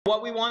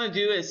what we want to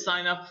do is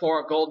sign up for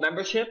a gold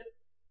membership.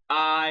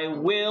 I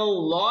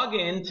will log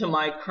in to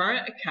my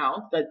current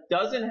account that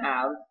doesn't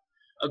have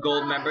a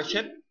gold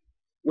membership,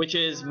 which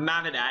is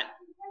Mavidat.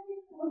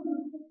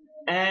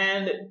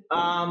 And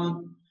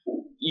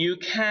you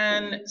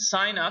can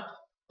sign up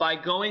by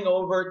going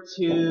over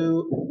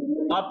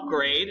to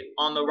upgrade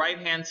on the right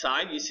hand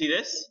side. You see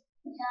this?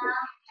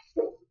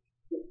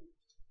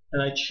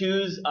 And I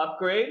choose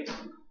upgrade,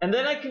 and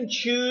then I can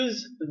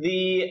choose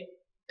the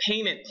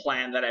payment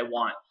plan that I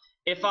want.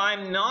 If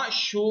I'm not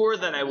sure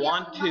that I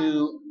want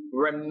to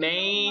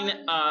remain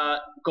a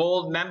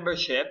gold member,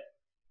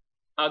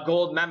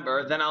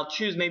 then I'll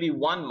choose maybe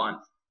 1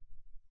 month.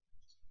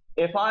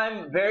 If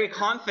I'm very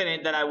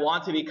confident that I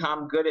want to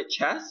become good at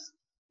chess,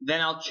 then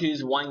I'll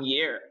choose 1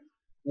 year.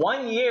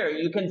 1 year,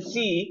 you can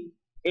see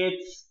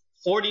it's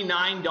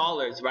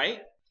 $49, right?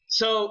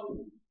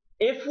 So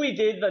if we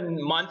did the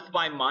month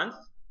by month,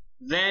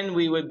 then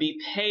we would be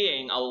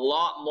paying a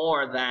lot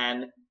more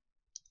than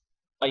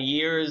a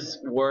year's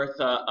worth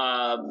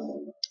of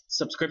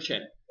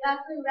subscription.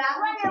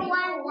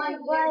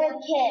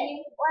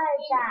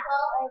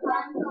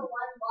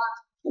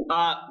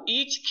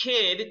 Each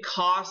kid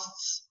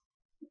costs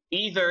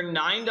either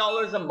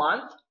 $9 a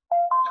month,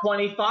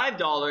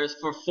 $25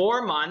 for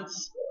 4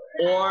 months,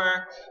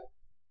 or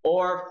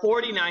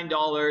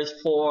 $49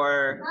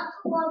 for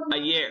a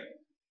year.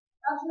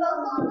 So if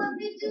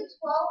we do 12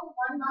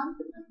 1 month,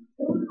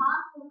 it would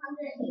cost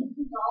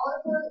 $118.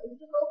 So if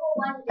you go for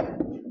 1 year,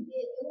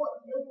 it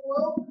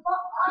will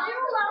cost.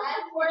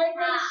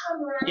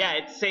 Yeah,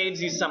 it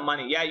saves you some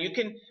money. Yeah, you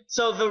can.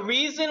 So the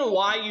reason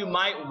why you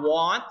might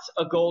want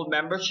a gold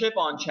membership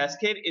on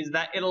Chesskid is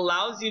that it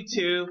allows you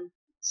to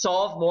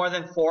solve more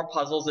than 4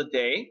 puzzles a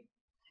day.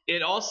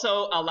 It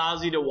also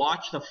allows you to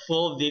watch the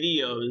full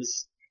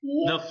videos.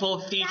 The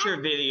full feature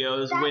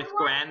videos with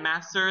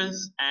Grandmasters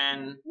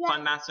and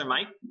Funmaster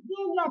Mike.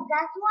 Yeah,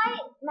 that's why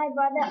my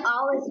brother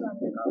always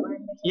wants a gold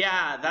membership.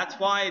 Yeah, that's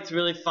why it's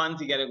really fun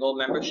to get a gold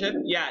membership.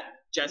 Yeah,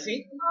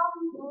 Jesse?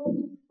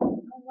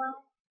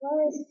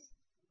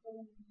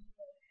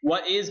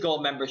 What is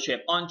gold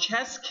membership? On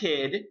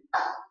Chesskid,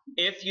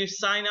 if you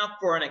sign up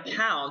for an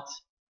account,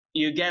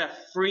 you get a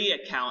free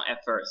account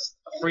at first,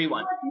 a free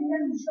one.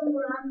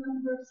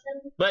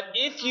 But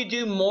if you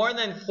do more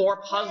than 4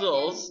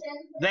 puzzles,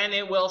 then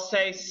it will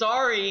say,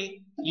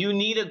 sorry, you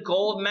need a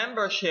gold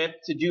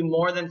membership to do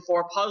more than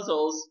 4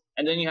 puzzles,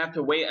 and then you have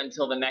to wait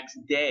until the next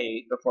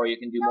day before you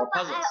can do more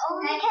puzzles. I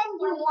only can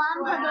do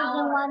 1 puzzle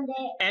in 1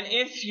 day. And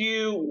if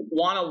you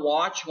want to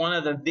watch one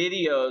of the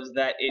videos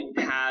that it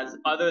has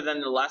other than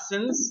the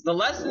lessons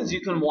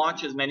you can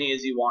watch as many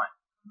as you want.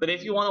 But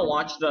if you want to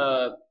watch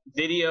the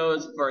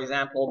videos, for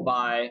example,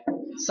 by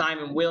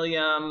Simon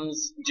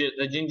Williams,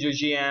 the Ginger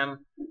GM,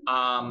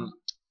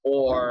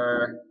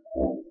 or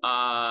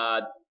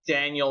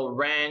Daniel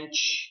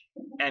Wrench,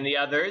 and the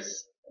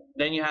others,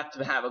 then you have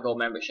to have a gold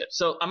membership.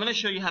 So I'm going to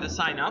show you how to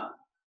sign up.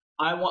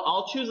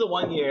 I'll choose the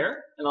 1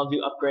 year, and I'll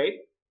do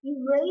upgrade.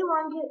 You really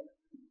want to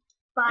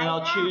buy that? And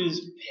I'll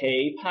choose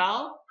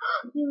PayPal.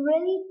 You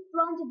really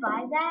want to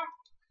buy that?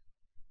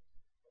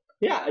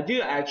 Yeah, I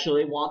do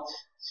actually want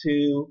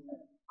to.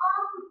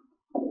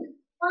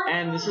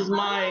 And this is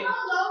my.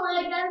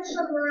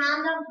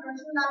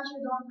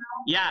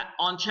 Yeah,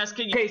 on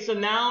Chesskid. Okay, so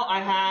now I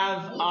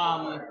have.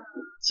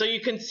 So you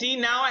can see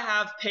now I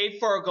have paid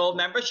for a gold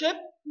membership,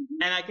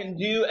 and I can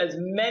do as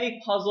many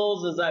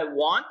puzzles as I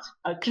want.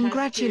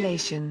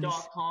 Congratulations!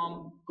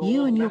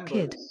 You and your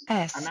kid,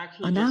 S,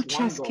 are now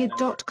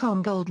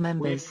Chesskid.com gold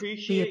members.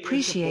 We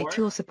appreciate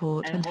your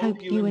support and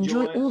hope you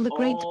enjoy all the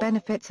great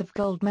benefits of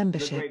gold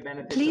membership.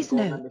 Please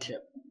note,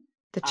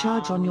 the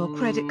charge on your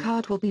credit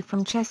card will be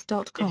from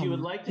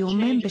Chess.com. Your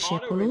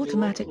membership will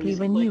automatically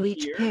renew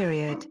each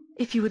period.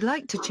 If you would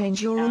like to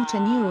change your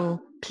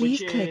auto-renewal,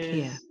 please click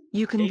here.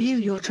 You can view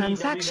your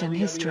transaction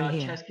history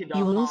here.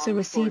 You will also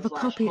receive a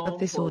copy of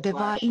this order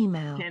via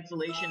email.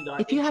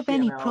 If you have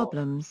any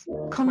problems,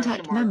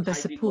 contact member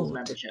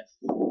support.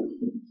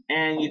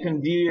 And you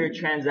can view your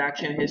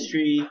transaction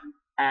history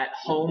at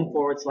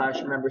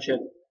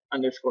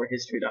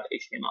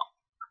home/membership_history.html.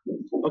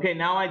 Okay,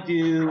 now I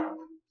do.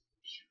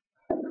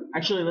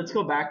 Actually, let's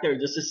go back there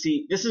just to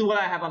see. This is what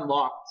I have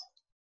unlocked.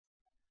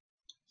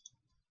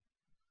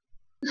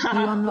 You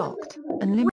unlocked unlimited